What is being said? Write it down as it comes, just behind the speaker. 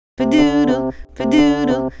fadoodle,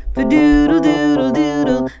 fadoodle, fadoodle doodle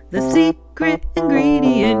doodle. The secret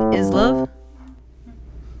ingredient is love.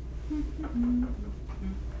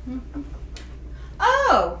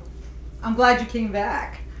 Oh, I'm glad you came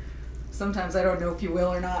back. Sometimes I don't know if you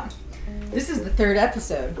will or not. This is the third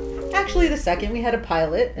episode. Actually, the second. We had a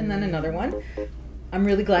pilot and then another one. I'm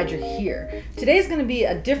really glad you're here. Today's going to be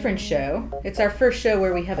a different show. It's our first show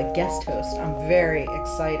where we have a guest host. I'm very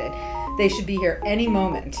excited. They should be here any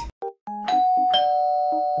moment.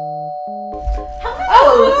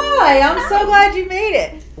 Oh, hi! I'm so glad you made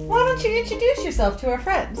it. Why don't you introduce yourself to our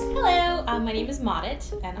friends? Hello, my name is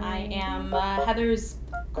Marit, and I am Heather's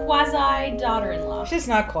quasi-daughter-in-law. She's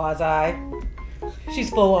not quasi. She's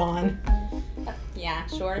full on. Yeah,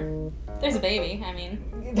 sure. There's a baby, I mean.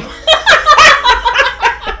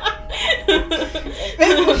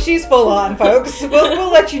 She's full on, folks.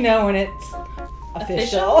 We'll let you know when it's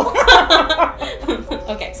official.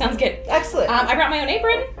 Okay, sounds good. Excellent. I brought my own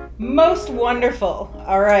apron. Most wonderful.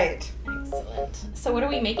 All right. Excellent. So what are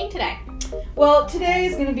we making today? Well, today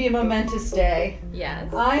is going to be a momentous day.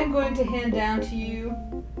 Yes. I am going to hand down to you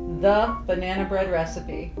the banana bread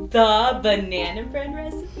recipe. The banana bread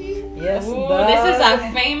recipe? Yes. Ooh, this is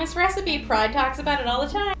a famous recipe. Pride talks about it all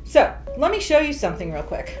the time. So, let me show you something real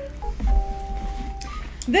quick.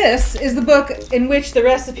 This is the book in which the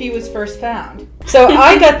recipe was first found. So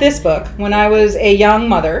I got this book when I was a young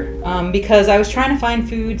mother because I was trying to find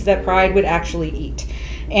foods that Pride would actually eat.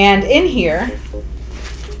 And in here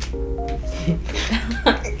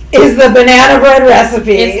is the banana bread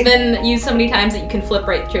recipe. It's been used so many times that you can flip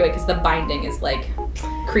right through it because the binding is like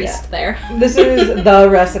creased there. This is the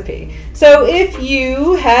recipe. So if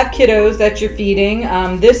you have kiddos that you're feeding,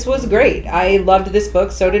 this was great. I loved this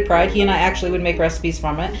book. So did Pride. He and I actually would make recipes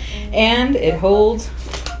from it. And it holds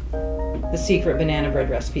the secret banana bread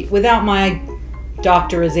recipe. Without my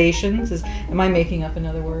doctorizations. Am I making up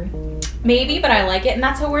another word? Maybe, but I like it, and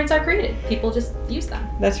that's how words are created. People just use them.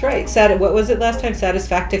 That's right. What was it last time?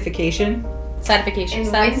 Satisfactification? Satisfaction.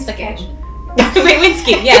 Satisfaction. Wait,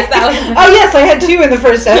 winsking. Yes, that was. Oh yes, I had two in the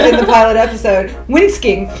pilot episode.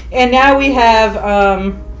 Winsking, and now we have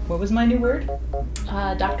what was my new word?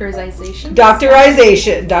 Doctorization.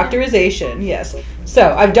 Doctorization. Yes.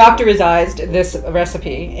 So I've doctorized this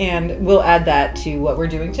recipe, and we'll add that to what we're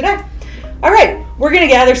doing today. All right, we're gonna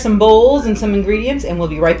gather some bowls and some ingredients, and we'll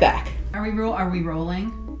be right back. Are we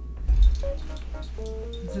rolling?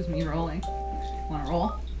 This is me rolling. Want to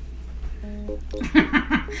roll?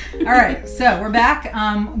 All right, so we're back.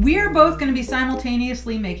 We're both going to be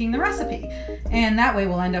simultaneously making the recipe, and that way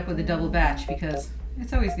we'll end up with a double batch because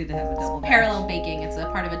it's always good to have a double batch. Parallel baking. It's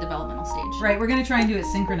a part of a developmental stage. Right, we're going to try and do it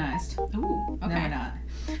synchronized. Ooh, okay. No, we're not.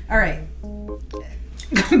 All right.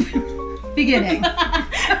 Beginning.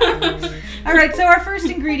 All right, so our first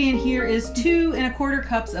ingredient here is 2 1/4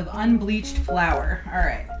 cups of unbleached flour. All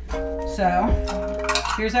right, so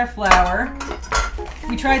here's our flour.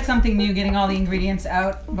 We tried something new, getting all the ingredients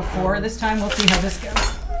out before. This time we'll see how this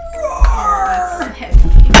goes.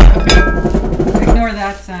 Ignore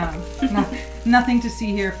that sound. Nothing to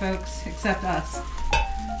see here, folks, except us.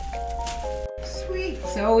 Sweet.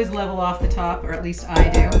 So always level off the top, or at least I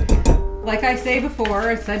do. Like I said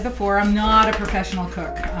before, I'm not a professional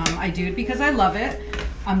cook. I do it because I love it.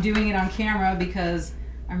 I'm doing it on camera because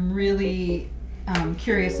I'm really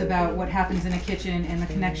curious about what happens in a kitchen and the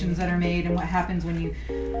connections that are made and what happens when you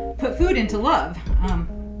put food into love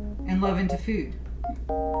and love into food.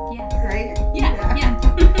 Yeah. Right? Yeah.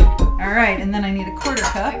 All right, and then I need 1/4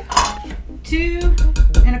 cup, 2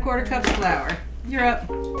 1/4 cups flour. You're up.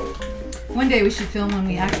 One day we should film when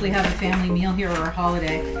we actually have a family meal here or a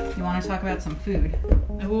holiday. You want to talk about some food?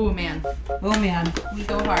 Oh man. Oh man. We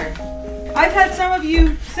go hard. I've had some of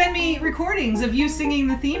you send me recordings of you singing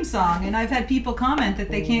the theme song, and I've had people comment that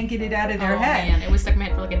they can't get it out of their head. Oh man, it was stuck in my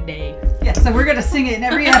head for like a day. Yeah, so we're going to sing it in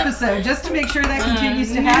every episode just to make sure that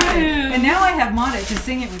continues to happen. And now I have Marit to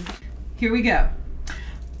sing it with. Here we go.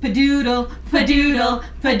 Padoodle, padoodle,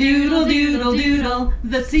 padoodle doodle doodle.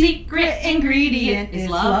 The secret ingredient is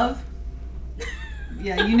love.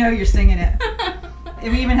 Yeah, you know you're singing it.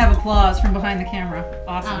 And we even have applause from behind the camera.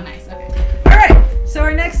 Awesome. Oh, nice. Okay. All right. So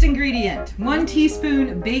our next ingredient: 1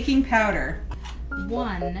 teaspoon baking powder.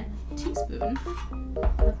 1 teaspoon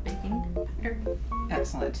of baking powder.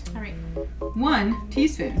 Excellent. All right. 1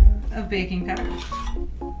 teaspoon of baking powder.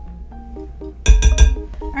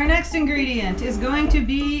 Our next ingredient is going to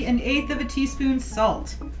be 1/8 teaspoon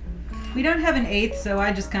salt. We don't have 1/8, so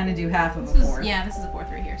I just kind of do half of a 4th. Yeah, this is a 4th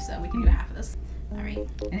right here, so we can do half of this. All right.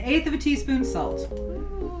 1/8 teaspoon salt.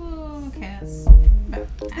 Ooh, okay,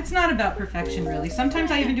 It's not about perfection, really.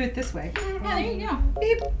 Sometimes I even do it this way. Yeah, there you go.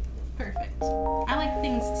 Beep. Perfect. I like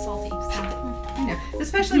things salty. So. I know.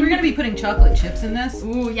 Especially we're going to be putting chocolate chips in this.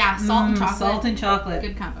 Ooh, yeah, salt and chocolate. Salt and chocolate.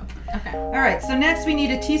 Good combo. Okay. All right, so next we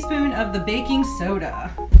need a teaspoon of the baking soda.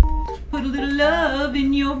 Put a little love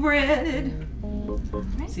in your bread.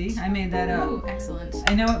 Right. See, I made that up. Ooh, excellent.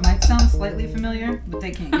 I know it might sound slightly familiar, but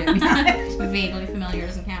they can't get me on it. Vaguely familiar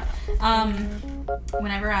doesn't count.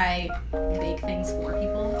 Whenever I bake things for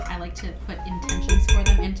people, I like to put intentions for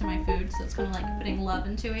them into my food, so it's kind of like putting love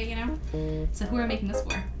into it, you know? So who are we making this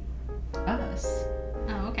for? Us.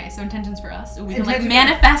 Oh, okay. So intentions for us. So we can like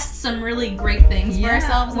manifest some really great things for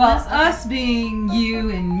ourselves. Well, in this. us being you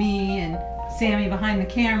and me and Sammy behind the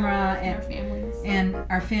camera and our families. And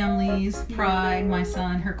our families, Pride, my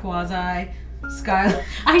son, her quasi, Skylar.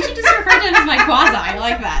 I should just refer to him as my quasi. I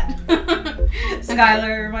like that.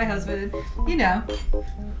 Skylar, my husband. You know,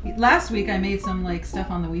 last week I made some like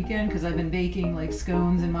stuff on the weekend because I've been baking like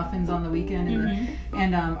scones and muffins on the weekend.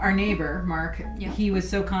 And our neighbor, Mark, he was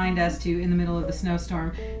so kind as to, in the middle of the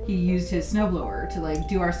snowstorm, he used his snowblower to like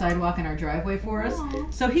do our sidewalk and our driveway for us.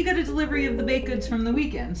 Aww. So he got a delivery of the baked goods from the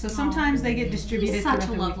weekend. So sometimes they get distributed. He's such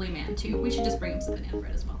a lovely man too. We should just bring him some banana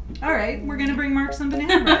bread as well. All right, we're gonna bring Mark some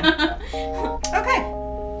banana bread. Okay.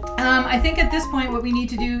 I think at this point what we need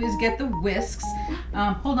to do is get the whisks.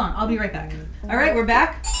 Hold on, I'll be right back. All right, we're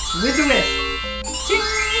back with the whisk.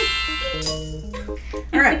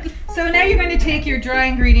 All right, so now you're going to take your dry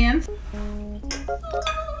ingredients.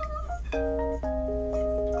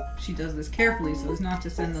 She does this carefully so as not to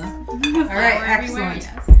send the... All right, excellent.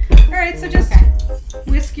 Yes. All right, so just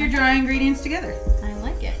whisk your dry ingredients together. I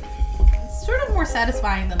like it. It's sort of more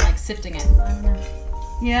satisfying than like sifting it. I don't know.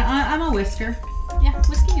 Yeah, I'm a whisker. Yeah,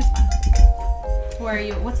 whisking is fun. Or are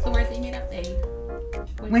you? What's the word that you made up?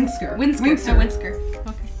 Whisker. Whisker. Whisker.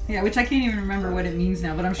 Okay. Yeah, which I can't even remember what it means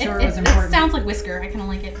now, but I'm sure it was important. It sounds like whisker. I kind of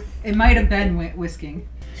like it. It might have been whisking.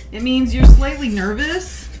 It means you're slightly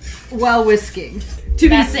nervous while whisking. To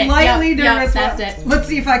be slightly nervous. That's it. Let's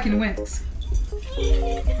see if I can whisk.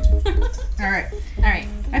 All right. All right.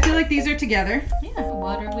 I feel like these are together. Yeah.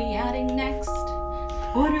 What are we adding next?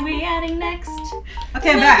 What are we adding next?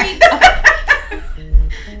 Okay, I'm back.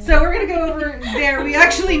 So we're gonna go over there. We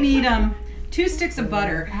actually need 2 sticks of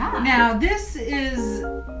butter. Now this is,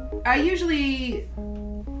 I usually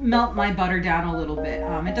melt my butter down a little bit.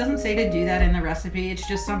 It doesn't say to do that in the recipe. It's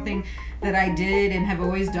just something that I did and have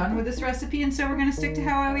always done with this recipe, and so we're gonna stick to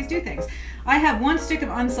how I always do things. I have 1 stick of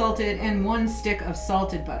unsalted and 1 stick of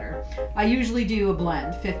salted butter. I usually do a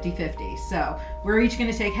blend, 50-50. So we're each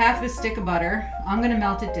gonna take half a stick of butter. I'm gonna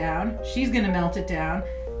melt it down. She's gonna melt it down.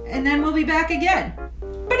 And then we'll be back again.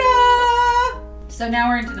 Ta-da! So now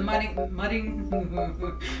we're into the melting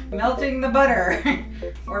the butter.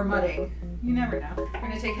 Or mudding. You never know. We're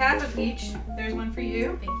gonna take half of each. There's one for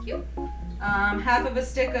you. Thank you. Half of a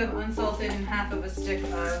stick of unsalted and half of a stick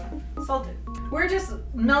of salted. We're just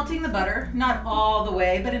melting the butter, not all the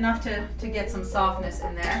way, but enough to get some softness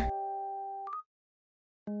in there.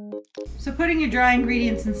 So putting your dry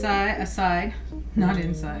ingredients aside, not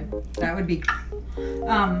inside, that would be,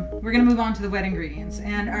 we're gonna move on to the wet ingredients.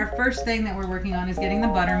 And our first thing that we're working on is getting the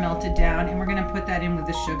butter melted down, and we're gonna put that in with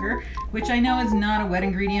the sugar, which I know is not a wet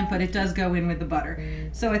ingredient, but it does go in with the butter.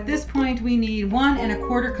 So at this point we need 1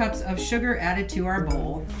 1/4 cups of sugar added to our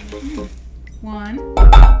bowl. 1.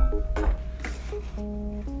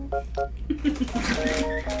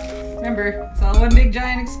 Remember, it's all one big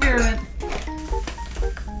giant experiment.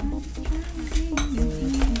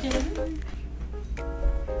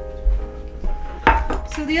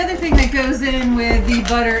 So the other thing that goes in with the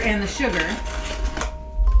butter and the sugar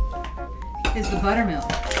is the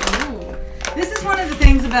buttermilk. Ooh. This is one of the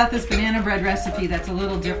things about this banana bread recipe that's a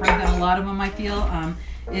little different than a lot of them, I feel,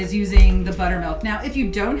 is using the buttermilk. Now, if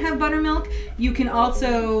you don't have buttermilk, you can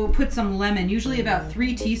also put some lemon, usually about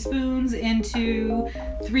 3 teaspoons into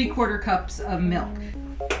 3/4 cups of milk.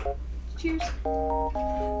 Cheers.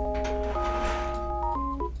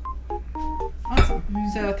 Awesome.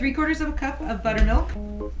 So 3/4 cup of buttermilk.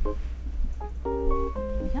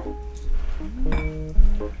 Yep.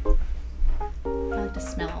 I like to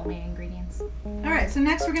smell all my ingredients. All right, so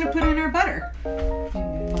next we're gonna put in our butter.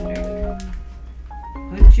 Butter.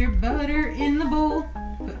 Put your butter in the bowl.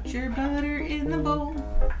 Put your butter in the bowl.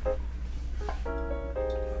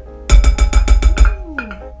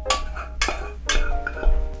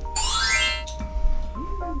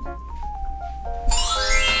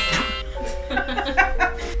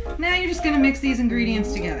 Now you're just gonna mix these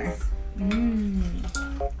ingredients together.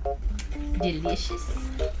 Delicious.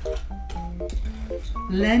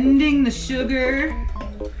 Blending the sugar.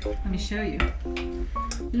 Let me show you.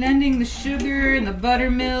 Blending the sugar and the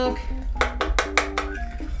buttermilk.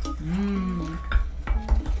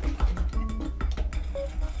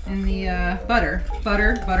 in the butter,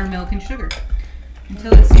 buttermilk, and sugar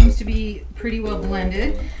until it seems to be pretty well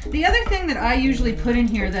blended. The other thing that I usually put in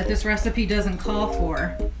here that this recipe doesn't call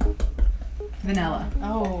for, vanilla.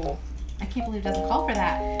 Oh, I can't believe it doesn't call for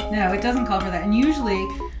that. No, it doesn't call for that. And usually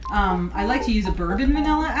I like to use a bourbon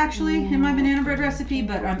vanilla actually in my banana bread recipe,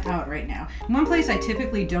 but I'm out right now. One place I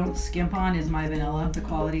typically don't skimp on is my vanilla, the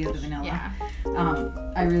quality of the vanilla. Yeah.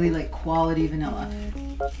 I really like quality vanilla.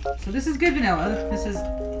 So this is good vanilla. This is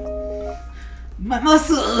my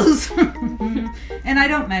muscles. And I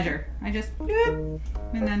don't measure. I just bloop.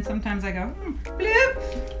 And then sometimes I go bloop.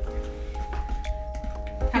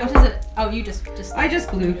 How much is it? Oh, you just I just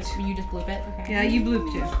blooped. You just bloop it? Okay. Yeah, you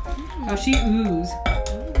bloop too. Oh, she oohs.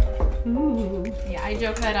 Ooh. Yeah, I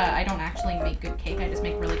joke that I don't actually make good cake. I just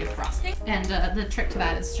make really good frosting. And the trick to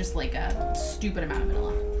that is just like a stupid amount of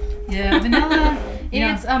vanilla. Yeah, vanilla.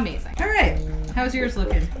 It's amazing. All right. How's yours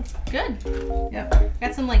looking? Good. Yep.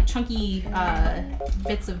 Got some like chunky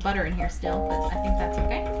bits of butter in here still, but I think that's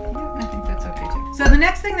okay. Yeah, I think that's okay too. So the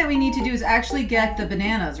next thing that we need to do is actually get the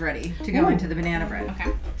bananas ready to go into the banana bread.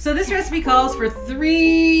 Okay. So this recipe calls for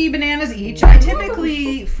 3 bananas each. I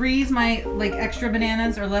typically freeze my like extra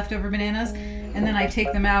bananas or leftover bananas, and then I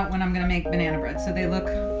take them out when I'm gonna make banana bread. So they look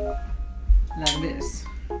like this.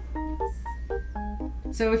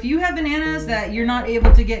 So if you have bananas that you're not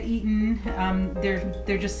able to get eaten,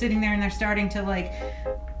 they're just sitting there and they're starting to like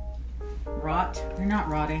rot. They're not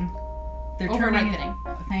rotting. They're turning.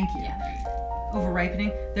 Thank you. Yeah, there you go. Over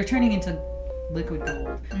ripening. They're turning into liquid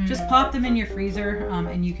gold. Just pop them in your freezer,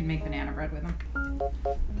 and you can make banana bread with them.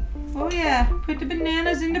 Oh yeah, put the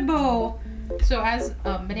bananas in the bowl. So as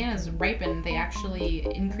bananas ripen, they actually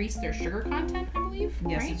increase their sugar content, I believe.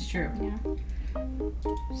 Yes, right? it's true. Yeah.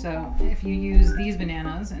 So if you use these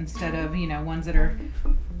bananas instead of, ones that are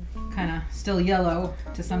kind of still yellow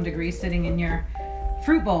to some degree sitting in your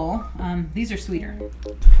fruit bowl, these are sweeter.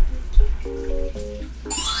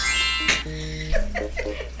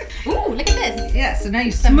 Ooh, look at this. Yeah, so now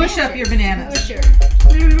you smush up your bananas. Smusher.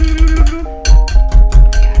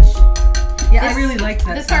 Gosh. Yeah, I really like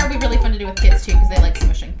that. This part would be really fun to do with kids too because they like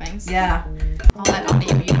smushing things. Yeah. All that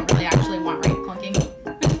audio you don't really actually want, right? Clunking.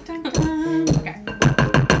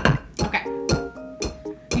 Okay.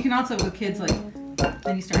 You can also, with kids,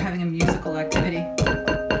 then you start having a musical activity.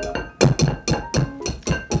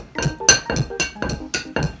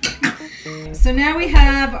 So now we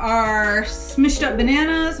have our smushed up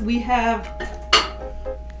bananas. We have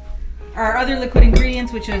our other liquid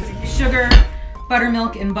ingredients, which is sugar,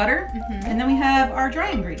 buttermilk, and butter. And then we have our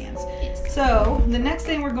dry ingredients. Yes. So the next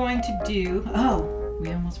thing we're going to do,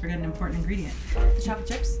 we almost forgot an important ingredient. The chocolate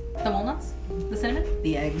chips, the walnuts, the cinnamon,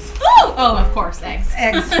 the eggs. Oh, of course, eggs.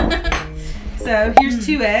 Eggs. So here's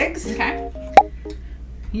 2 eggs. Okay.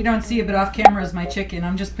 You don't see it, but off camera is my chicken.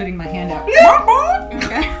 I'm just putting my hand out.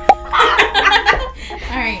 Okay.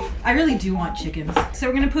 All right. I really do want chickens. So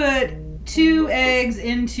we're gonna put 2 eggs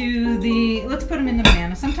into the, let's put them in the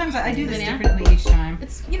banana. Sometimes I do this differently each time.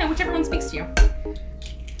 It's, whichever one speaks to you.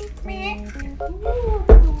 And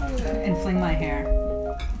fling my hair.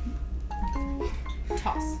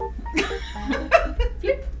 Toss.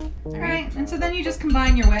 Flip. All right, and so then you just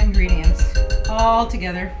combine your wet ingredients all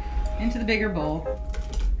together into the bigger bowl.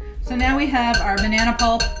 So now we have our banana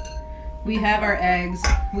pulp, we have our eggs,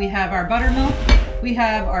 we have our buttermilk, we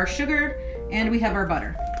have our sugar, and we have our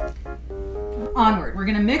butter. Onward. We're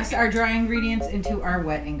going to mix our dry ingredients into our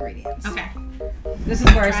wet ingredients. Okay. This is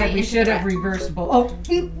where I said we should have reversed bowl. Oh,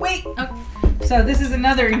 wait. Okay. So this is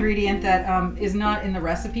another ingredient that is not in the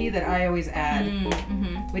recipe that I always add,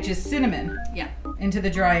 which is cinnamon. Yeah. Into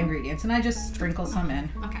the dry ingredients, and I just sprinkle some in.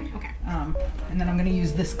 Okay. And then I'm going to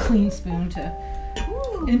use this clean spoon to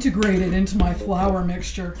integrate it into my flour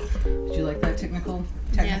mixture. Did you like that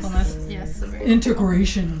technicalness? Yes.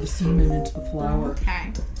 Integration of the cinnamon into the flour.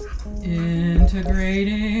 Okay.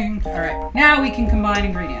 Integrating. All right. Now we can combine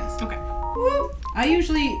ingredients. Okay. I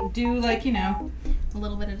usually do a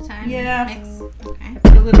little bit at a time. Yeah. Mix. Okay.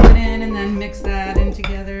 Put a little bit in and then mix that in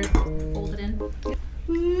together. Fold it in.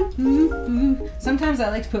 Sometimes I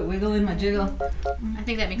like to put wiggle in my jiggle. I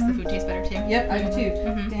think that makes the food taste better too. Yep, I do too.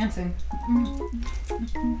 Dancing.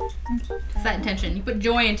 It's that intention. You put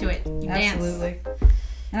joy into it. You dance. Absolutely.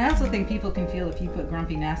 And I also think people can feel if you put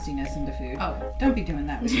grumpy nastiness into food. Oh. Don't be doing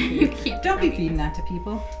that with your food. Don't be feeding that to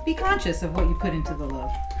people. Be conscious of what you put into the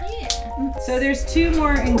loaf. Yeah. So there's 2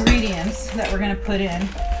 more ingredients that we're going to put in.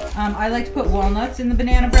 I like to put walnuts in the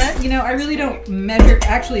banana bread. I really don't measure.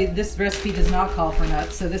 Actually, this recipe does not call for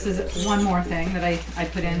nuts. So this is one more thing that I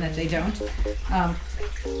put in that they don't.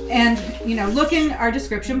 And, look in our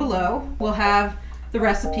description below. We'll have the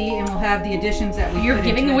recipe and we'll have the additions that we. You're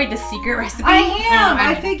giving away the secret recipe. I am.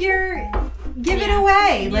 I figure give it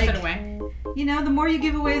away. Give it away. You know, the more you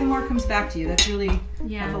give away, the more it comes back to you. That's really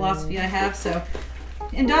a philosophy I have. So,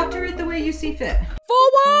 indoctor it the way you see fit.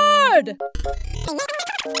 Forward!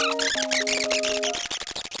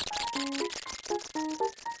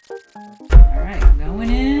 All right, going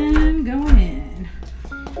in, going in.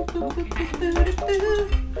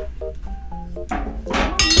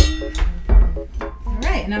 All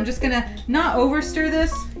right, and I'm just gonna not over stir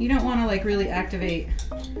this. You don't want to like really activate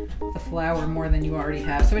the flour more than you already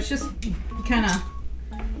have. So it's just kind of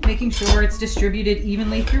making sure it's distributed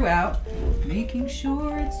evenly throughout. Making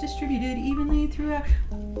sure it's distributed evenly throughout.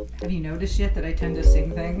 Have you noticed yet that I tend to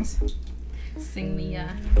sing things? Sing the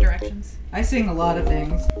directions. I sing a lot of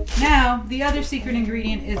things. Now, the other secret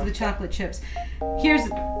ingredient is the chocolate chips.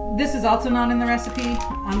 This is also not in the recipe.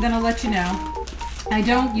 I'm gonna let you know. I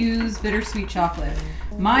don't use bittersweet chocolate.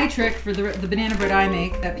 My trick for the banana bread I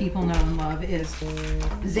make that people know and love is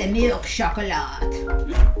the milk chocolate.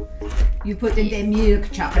 You put in the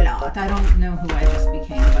milk chocolate. I don't know who I just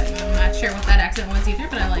became, but I'm not sure what that accent was either,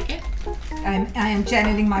 but I like it. I am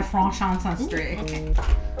channeling my French ancestry. Okay.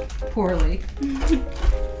 Poorly.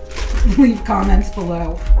 Leave comments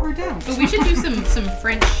below or don't. But we should do some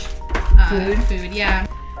French food. Yeah.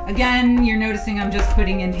 Again, you're noticing I'm just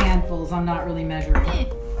putting in handfuls. I'm not really measuring.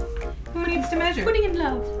 Who needs to measure? Putting in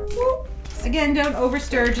love. Again, don't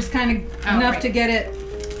overstir. Just kind of enough to get it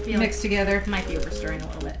mixed together. Might be overstirring a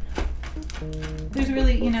little bit. There's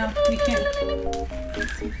really, you can't.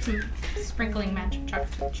 Some sprinkling magic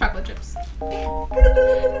chocolate chips.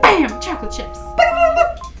 Bam! Chocolate chips.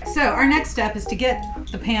 So our next step is to get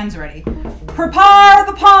the pans ready. Prepare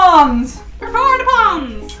the pans! Prepare the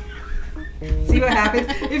pans! See what happens?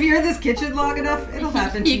 If you're in this kitchen long enough, it'll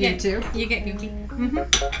happen to you too. You get goofy.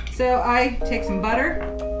 So I take some butter.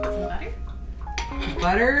 Some butter?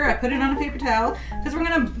 Butter, I put it on a paper towel because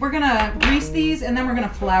we're gonna grease these and then we're gonna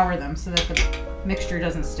flour them so that the mixture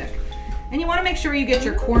doesn't stick. And you want to make sure you get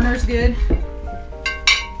your corners good.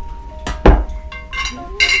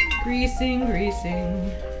 Greasing,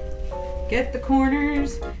 greasing. Get the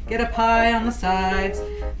corners, get a pie on the sides.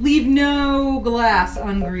 Leave no glass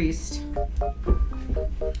ungreased.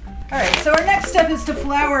 All right, so our next step is to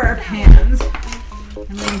flour our pans.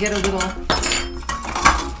 I'm gonna get a little.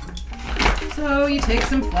 So you take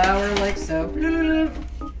some flour like so.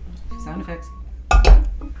 Sound effects.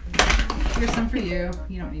 Here's some for you.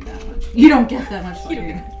 You don't need that much. You don't get that much flour. You don't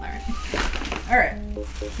get that flour. All right.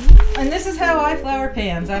 And this is how I flour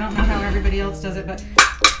pans. I don't know how everybody else does it, but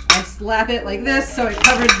I slap it like this so it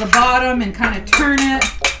covers the bottom and kind of turn it.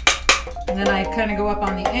 And then I kind of go up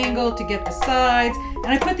on the angle to get the sides. And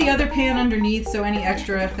I put the other pan underneath so any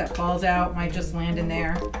extra that falls out might just land in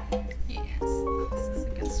there. Yes, this is a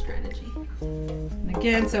good strategy. And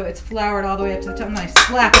again, so it's floured all the way up to the top. And I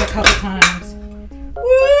slap it a couple times.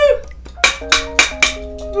 Woo!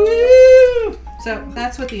 Woo! So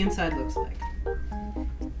that's what the inside looks like.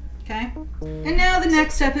 Okay? And now the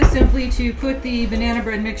next step is simply to put the banana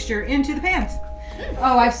bread mixture into the pans.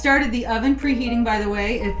 Oh, I've started the oven preheating, by the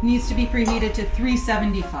way. It needs to be preheated to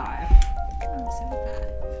 375.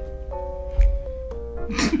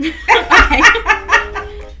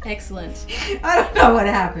 Excellent. I don't know what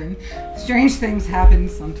happened. Strange things happen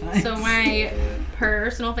sometimes. So my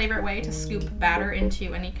personal favorite way to scoop batter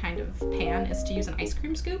into any kind of pan is to use an ice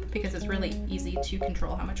cream scoop because it's really easy to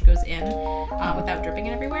control how much goes in without dripping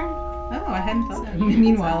it everywhere. Oh, I hadn't thought that.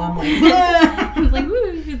 Meanwhile, I'm like, I was like,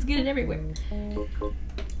 woo, it's good everywhere.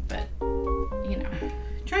 But,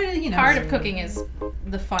 part of cooking is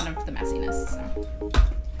the fun of the messiness. So.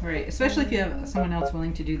 Right, especially if you have someone else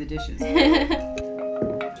willing to do the dishes.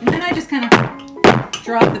 And then I just kind of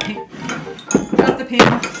drop the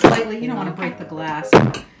pan slightly. You don't want to break the glass.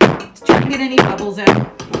 Just try to get any bubbles out.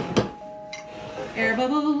 Air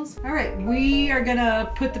bubbles. All right, we are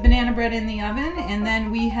gonna put the banana bread in the oven, and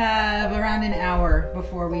then we have around an hour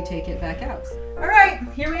before we take it back out. All right,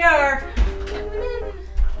 here we are.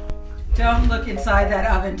 Don't look inside that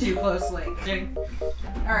oven too closely.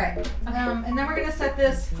 All right, and then we're gonna set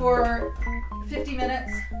this for 50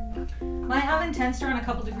 minutes. My oven tends to run a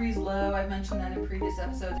couple degrees low. I've mentioned that in previous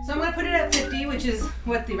episodes. So I'm gonna put it at 50, which is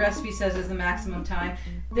what the recipe says is the maximum time.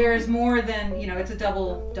 There's more than, it's a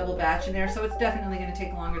double batch in there, so it's definitely gonna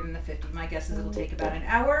take longer than the 50. My guess is it'll take about an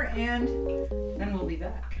hour, and then we'll be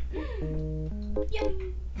back. Yep.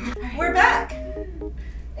 We're back!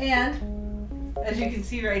 And as you can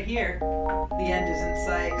see right here, the end is in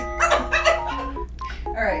sight.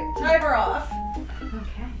 All right, timer off.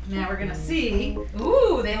 Okay. Now we're gonna see.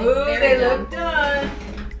 Ooh, they look very look done.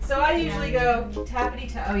 So I usually go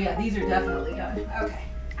tappity tap. Oh yeah, these are definitely done. Okay,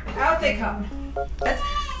 out they come.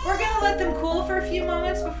 We're gonna let them cool for a few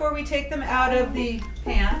moments before we take them out of the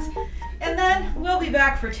pans, and then we'll be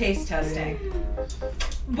back for taste testing.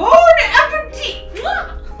 Bon appetit!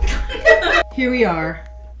 Here we are,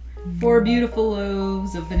 4 beautiful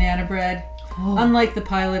loaves of banana bread. Oh. Unlike the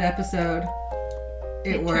pilot episode,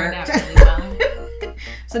 it worked. Turned out really well.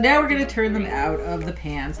 So now we're gonna turn them out of the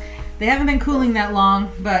pans. They haven't been cooling that long,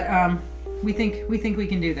 but we think we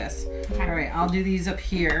can do this. Okay. All right, I'll do these up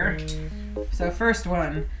here. So first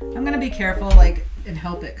one, I'm gonna be careful, like, and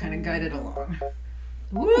help it kind of guide it along.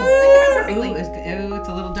 Woo! Ooh, it's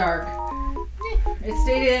a little dark. It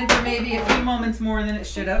stayed in for maybe a few moments more than it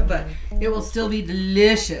should have, but it will still be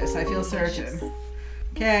delicious. I feel certain.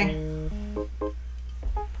 Okay.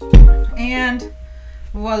 And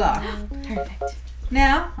voila. Perfect.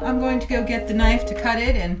 Now I'm going to go get the knife to cut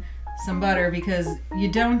it and some butter, because you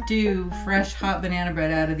don't do fresh hot banana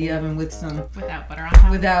bread out of the oven without butter on top.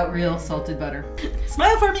 Without real salted butter.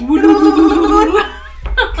 Smile for me.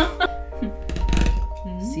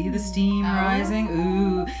 See the steam rising?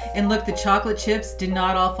 Ooh. And look, the chocolate chips did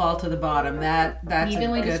not all fall to the bottom. That's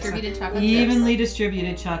evenly distributed chocolate chips. Evenly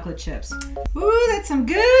distributed chocolate chips. Ooh, that's some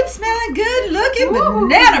good smelling, good looking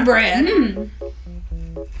banana bread. Mm.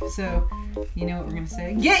 So, you know what we're gonna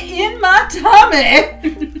say? Get in my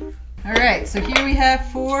tummy! All right, so here we have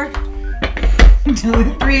 4,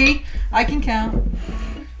 3. I can count.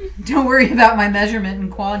 Don't worry about my measurement and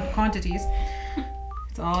quantities.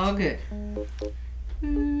 It's all good.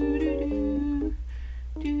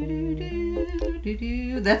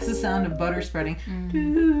 That's the sound of butter spreading.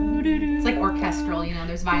 It's like orchestral, you know,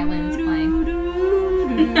 there's violins playing.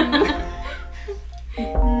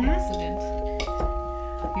 Excellent.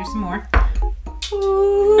 Here's some more.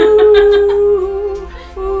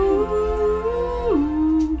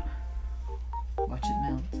 Watch it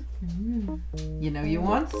melt. You know you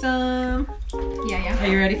want some. Yeah. Are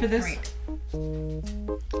you ready for this? Great.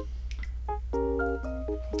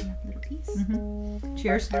 Little piece. Mm-hmm.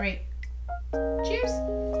 Cheers. All right. Cheers.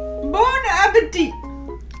 Bon appetit.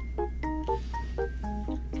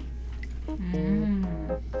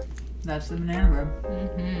 That's the banana bread.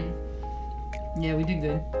 Yeah, we did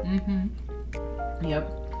good. Yep.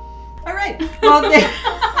 All right. Well,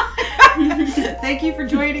 thank you for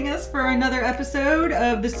joining us for another episode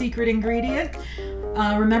of The Secret Ingredient.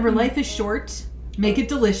 Remember, life is short. Make it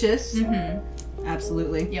delicious.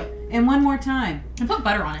 Absolutely. Yep. And one more time. And put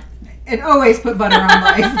butter on it. And always put butter on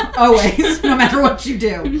life. Always. No matter what you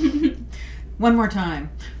do. One more time.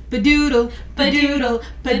 Ba-doodle, ba-doodle,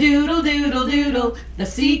 ba-doodle, doodle, doodle. The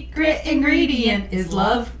secret ingredient is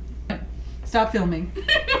love. Stop filming. We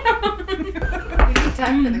need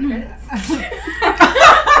time for the credits.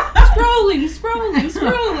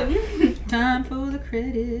 Scrolling. Time for the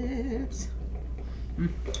credits.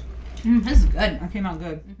 This is good. That came out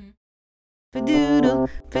good. Ba-doodle,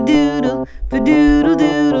 ba-doodle, ba-doodle,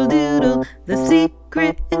 doodle, doodle.